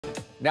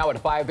Now at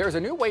 5, there's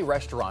a new way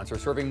restaurants are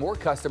serving more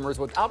customers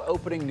without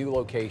opening new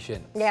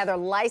locations. Yeah, they're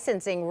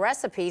licensing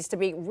recipes to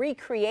be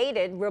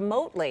recreated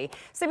remotely.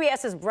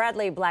 CBS's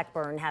Bradley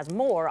Blackburn has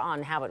more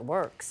on how it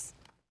works.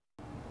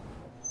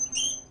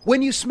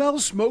 When you smell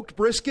smoked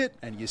brisket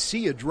and you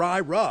see a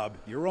dry rub,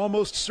 you're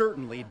almost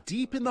certainly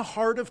deep in the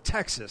heart of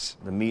Texas.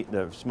 The meat,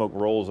 the smoke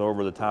rolls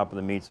over the top of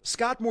the meats.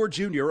 Scott Moore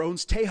Jr.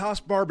 owns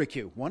Tejas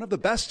Barbecue, one of the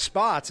best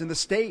spots in the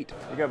state.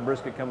 You got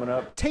brisket coming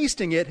up.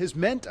 Tasting it has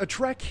meant a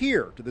trek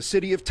here to the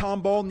city of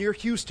Tomball near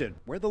Houston,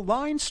 where the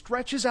line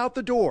stretches out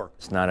the door.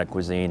 It's not a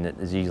cuisine that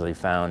is easily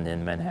found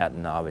in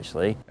Manhattan,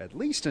 obviously. At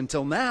least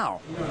until now.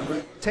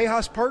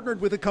 Tejas partnered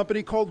with a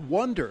company called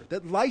Wonder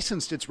that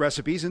licensed its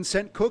recipes and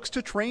sent cooks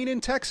to train in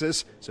Texas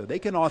so they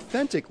can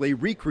authentically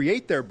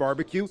recreate their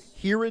barbecue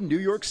here in New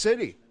York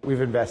City.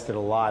 We've invested a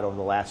lot over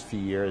the last few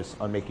years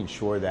on making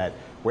sure that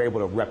we're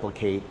able to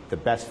replicate the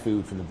best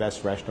food from the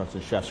best restaurants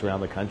and chefs around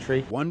the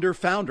country. Wonder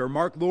founder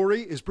Mark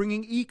Laurie is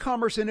bringing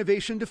e-commerce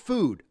innovation to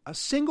food. A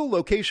single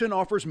location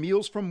offers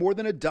meals from more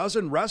than a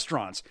dozen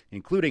restaurants,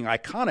 including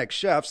iconic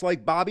chefs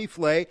like Bobby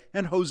Flay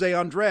and Jose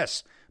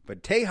Andres.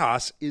 But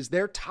Tejas is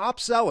their top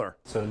seller.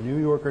 So New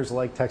Yorkers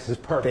like Texas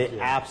barbecue. They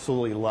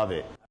absolutely love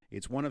it.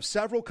 It's one of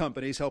several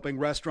companies helping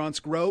restaurants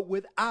grow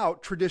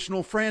without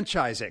traditional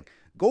franchising.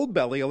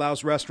 Goldbelly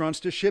allows restaurants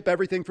to ship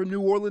everything from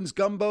New Orleans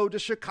gumbo to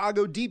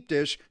Chicago deep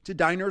dish to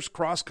diners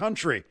cross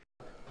country.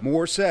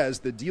 Moore says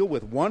the deal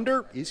with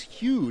Wonder is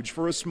huge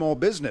for a small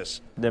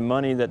business. The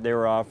money that they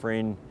were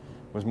offering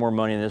was more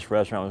money than this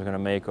restaurant was going to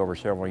make over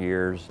several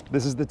years.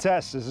 This is the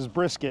test. This is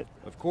brisket.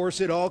 Of course,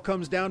 it all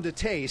comes down to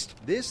taste.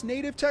 This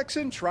native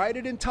Texan tried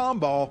it in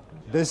Tomball.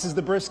 This is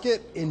the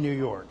brisket in New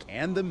York.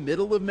 And the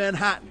middle of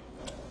Manhattan.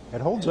 It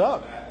holds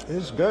up. It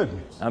is good.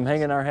 I'm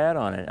hanging our hat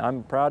on it.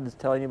 I'm proud to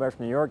tell anybody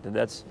from New York that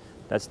that's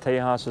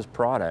Tejas's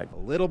product. A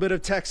little bit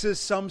of Texas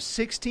some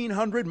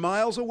 1,600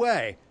 miles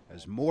away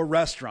as more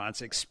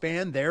restaurants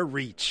expand their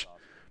reach.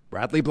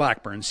 Bradley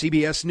Blackburn,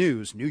 CBS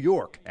News, New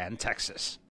York and Texas.